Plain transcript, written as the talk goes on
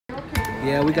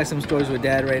Yeah, we got some stories with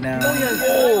Dad right now. Oh, yes.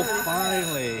 Oh,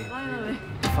 finally.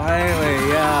 Finally,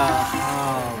 yeah.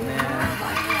 Oh, man.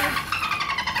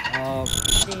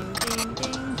 Ding, ding,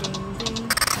 ding, ding, ding.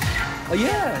 Oh,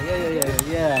 yeah.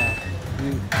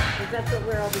 That's what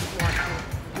we're always watching.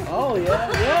 Oh,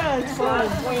 yeah, it's fun.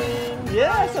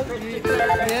 Yeah,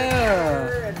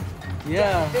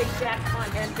 yeah. Big Jack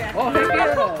and Jack. Oh, heck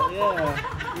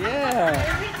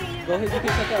yeah. Go ahead, you can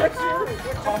check out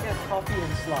coffee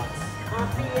and slots.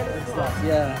 Coffee and slots.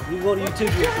 Yeah, you go to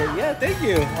YouTube. Yeah, thank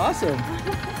you. Awesome.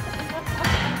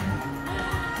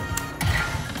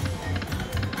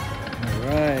 All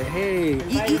right, hey. By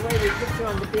the way, we put you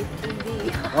on the big TV.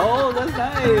 Oh, that's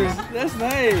nice. That's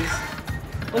nice.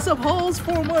 What's up, Holes?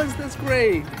 4 months. That's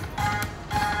great.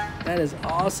 That is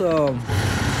awesome.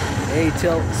 Hey,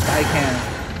 Tilt Spy Cam.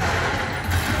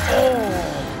 Oh,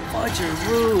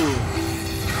 Fudgeroo.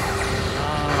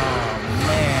 Oh,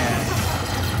 man.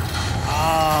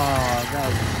 Oh, that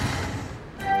was...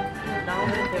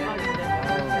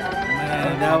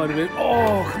 Man, that would have been...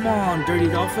 Oh, come on, Dirty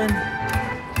Dolphin.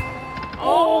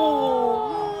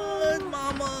 Oh, good,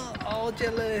 mama. Oh,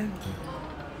 jelly.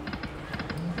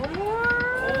 Oh,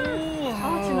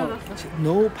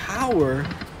 no power.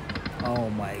 Oh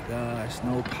my gosh,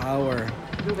 no power.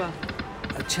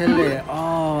 Chile.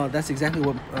 Oh, that's exactly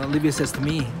what Olivia says to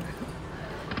me.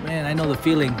 Man, I know the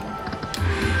feeling.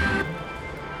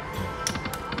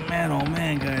 Man, oh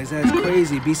man, guys, that's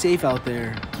crazy. Be safe out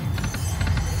there.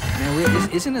 Man,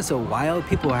 isn't it so wild?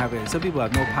 People have it. Some people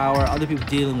have no power. Other people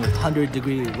dealing with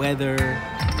 100-degree weather.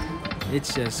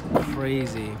 It's just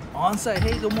crazy. On site.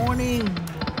 Hey, good morning.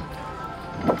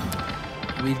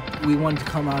 We wanted to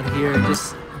come out here and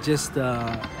just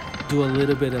do a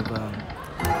little bit of a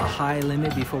high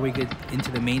limit before we get into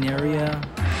the main area.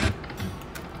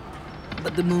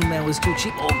 But the Moon Man was too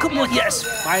cheap. Oh, come on. Yes,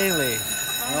 finally.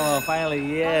 Oh, finally.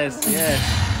 Yes.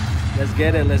 Let's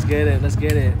get it.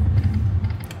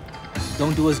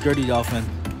 Don't do us dirty, Dolphin.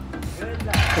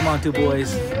 Come on, two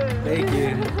boys. Thank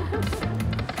you.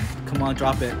 Come on,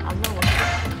 drop it.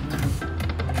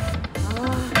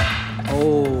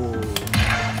 Oh.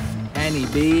 Annie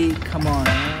B, come on,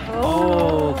 man.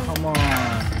 Oh, come on.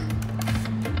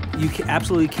 You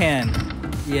absolutely can.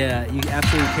 Yeah, you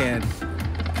absolutely can.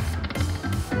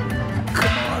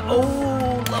 Come on.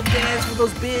 Oh, love dance with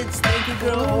those bids. Thank you,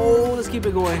 girl. Oh, let's keep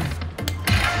it going.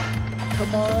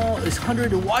 Come on. It's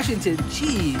 100 in Washington.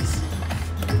 Jeez.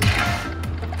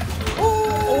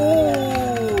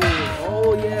 Oh,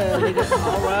 yeah.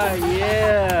 All right,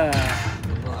 yeah.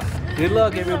 Good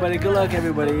luck, everybody.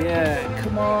 Yeah,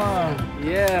 come on.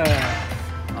 Yeah.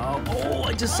 Oh,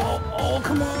 I just saw. Oh,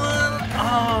 come on.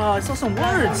 Oh, I saw some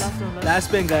words. Last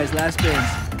spin, guys. Last spins.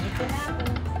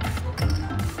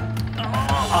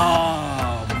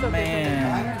 Oh,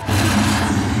 man.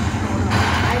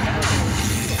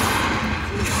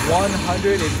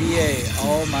 100 in VA.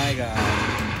 Oh, my God.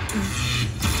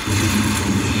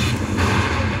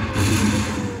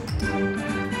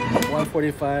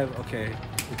 $145. Okay.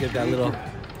 We'll give that little.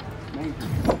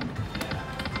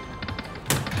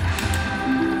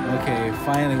 Okay,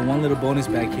 finally one little bonus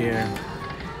back here.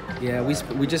 Yeah, we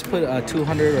just put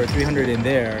 200 or 300 in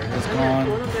there. It's gone.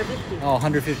 Oh,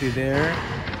 150 there.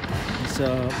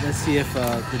 So let's see if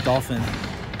the Dolphin.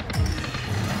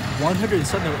 100 in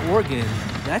Southern Oregon.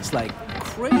 That's like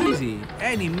crazy.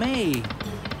 Annie Mae.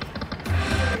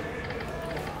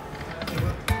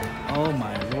 Oh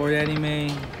my Lord, Annie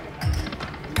Mae.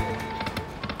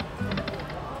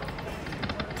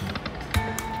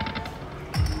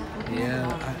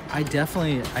 I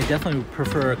definitely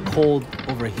prefer cold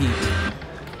over heat.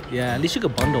 Yeah, at least you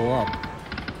could bundle up.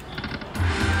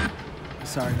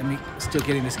 Sorry, still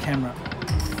getting this camera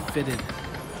fitted.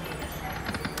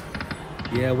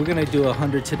 Yeah, we're gonna do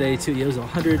 100 today too. Yeah, it was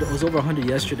 100. It was over 100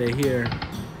 yesterday here.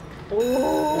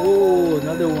 Oh,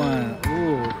 another one.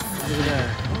 Oh, look at that.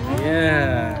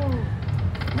 Yeah.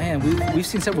 Man, we've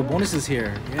seen several bonuses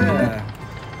here. Yeah.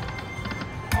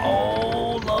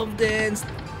 Oh, love dance.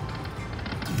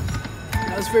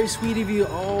 That was very sweet of you.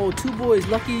 Oh, two boys,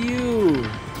 lucky you.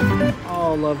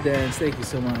 Oh, love dance. Thank you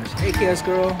so much. Hey, Chaos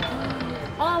Girl.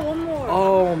 Oh, one more.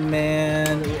 Oh,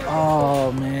 man.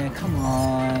 Oh, man. Come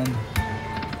on.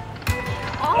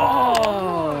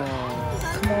 Oh.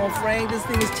 Come on, Frank. This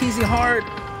thing is teasing hard.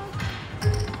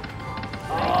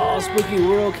 Oh, Spooky,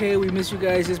 we're okay. We miss you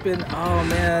guys. It's been, oh,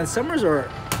 man. Summers are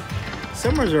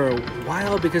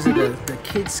wild because of the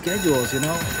kids' schedules, you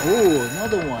know? Oh,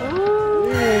 another one. Ooh.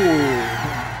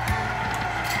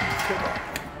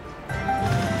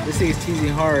 This thing is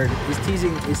teasing hard. It's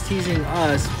teasing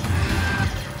us.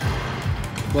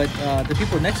 But the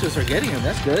people next to us are getting them.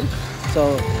 That's good.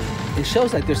 So it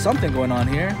shows like there's something going on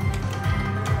here.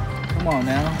 Come on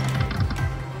now.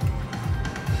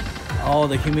 Oh,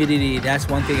 the humidity. That's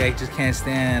one thing I just can't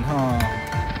stand, huh?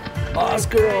 Boss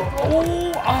girl.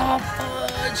 Oh,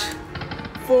 fudge.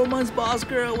 4 months, boss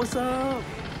girl. What's up?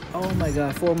 Oh my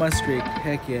God, 4 month streak.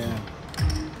 Heck yeah.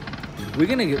 We're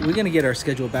gonna get our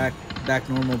schedule back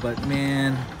normal, but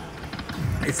man,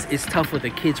 it's tough with the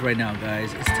kids right now,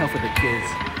 guys. It's tough with the kids.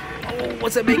 Oh,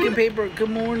 what's that baking paper? Good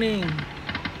morning.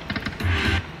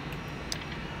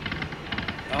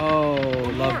 Oh,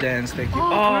 love dance. Thank you.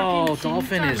 Oh,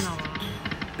 dolphin is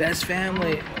best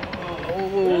family.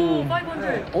 Oh,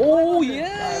 500. oh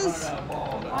yes.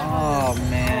 Oh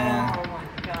man.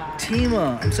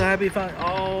 Tima, I'm so happy you found.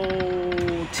 Oh,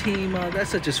 Tima,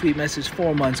 that's such a sweet message.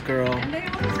 4 months, girl.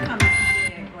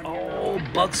 Oh,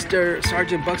 Buckster,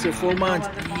 Sergeant Buckster, 4 months.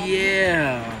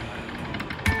 Yeah.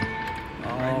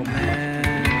 Oh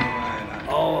man.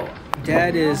 Oh,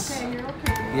 Dad is.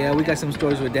 Yeah, we got some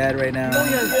stories with Dad right now.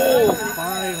 Oh,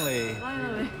 finally.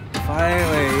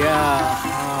 Finally, yeah.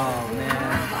 Oh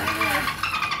man.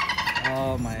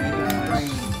 Oh my gosh.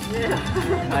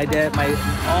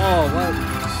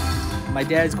 My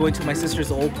dad's going to my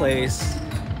sister's old place,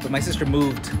 but my sister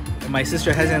moved, and my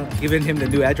sister hasn't given him the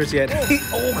new address yet.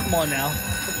 Oh, come on now.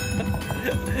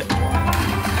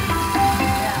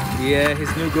 Yeah,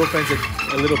 his new girlfriend's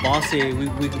a little bossy. We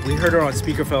heard her on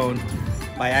speakerphone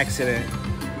by accident.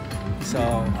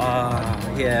 So,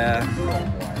 yeah.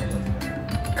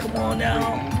 Come on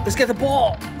now. Let's get the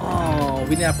ball. Oh,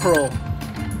 we need that pearl.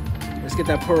 Let's get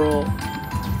that pearl.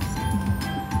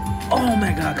 Oh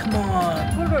my God, come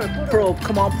on. Pearl,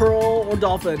 come on, pearl or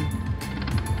dolphin.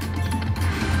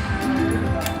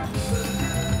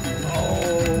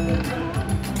 Oh.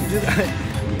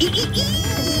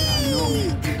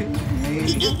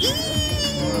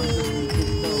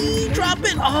 Drop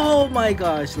it. Oh my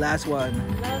gosh, last one.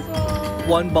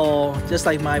 One ball, just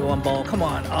like my one ball. Come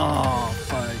on. Oh,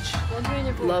 fudge.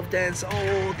 Love dance.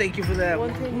 Oh, thank you for that.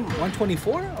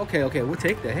 124? Okay, we'll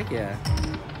take that. Heck yeah.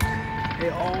 Hey,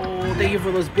 oh, thank you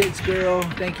for those bits, girl.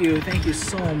 Thank you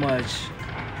so much.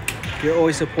 You're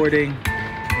always supporting.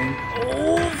 And,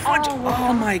 oh, fudge.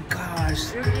 Oh my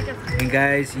gosh. And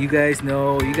guys, you guys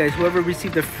know, whoever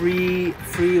received the free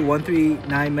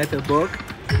 139 method book,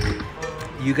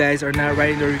 you guys are not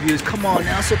writing the reviews. Come on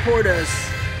now, support us.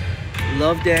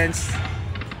 Love dance.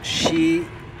 She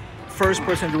first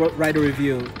person to write a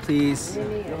review. Please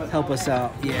help us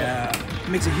out. Yeah, it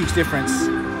makes a huge difference.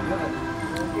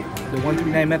 The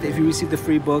 139 method. If you receive the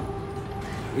free book,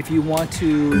 if you want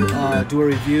to do a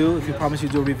review, if you promise you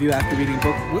do a review after reading the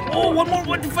book. Oh, one more.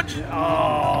 What the fuck?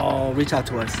 Oh, reach out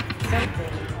to us.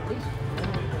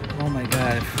 Oh my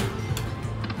God.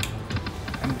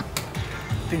 I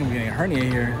think I'm getting a hernia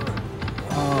here.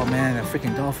 Oh man, a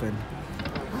freaking dolphin.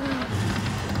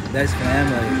 That's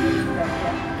family.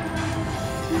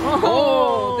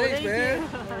 Oh, thanks, man.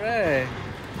 All right.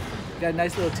 Got a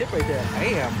nice little tip right there.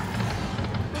 Bam.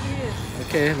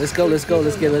 Okay, let's go. Let's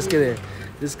get it.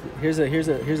 Here's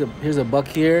a buck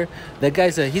here. That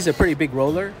guy's he's a pretty big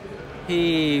roller.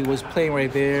 He was playing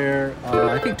right there.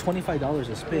 I think $25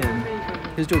 a spin.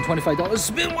 He's doing $25 a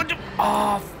spin. What the?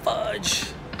 Oh,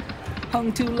 fudge.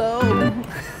 Hung too low.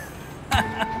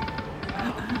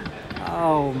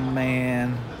 Oh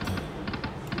man.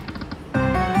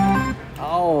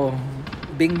 Oh,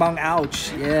 bing bong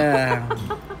ouch. Yeah.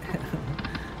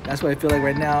 That's what I feel like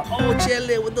right now. Oh,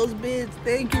 Chele with those bids.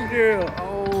 Thank you, girl.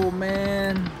 Oh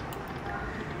man.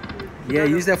 Yeah,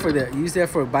 use that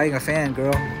for buying a fan,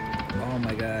 girl. Oh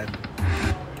my God.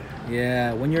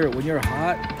 Yeah, when you're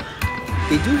hot,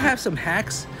 they do have some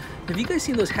hacks. Have you guys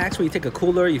seen those hacks where you take a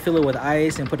cooler, you fill it with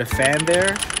ice, and put a fan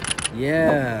there?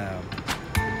 Yeah.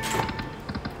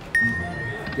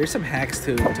 There's some hacks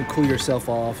to cool yourself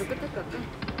off.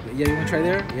 Yeah, you wanna try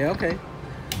there? Yeah, okay.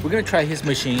 We're gonna try his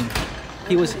machine.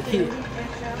 He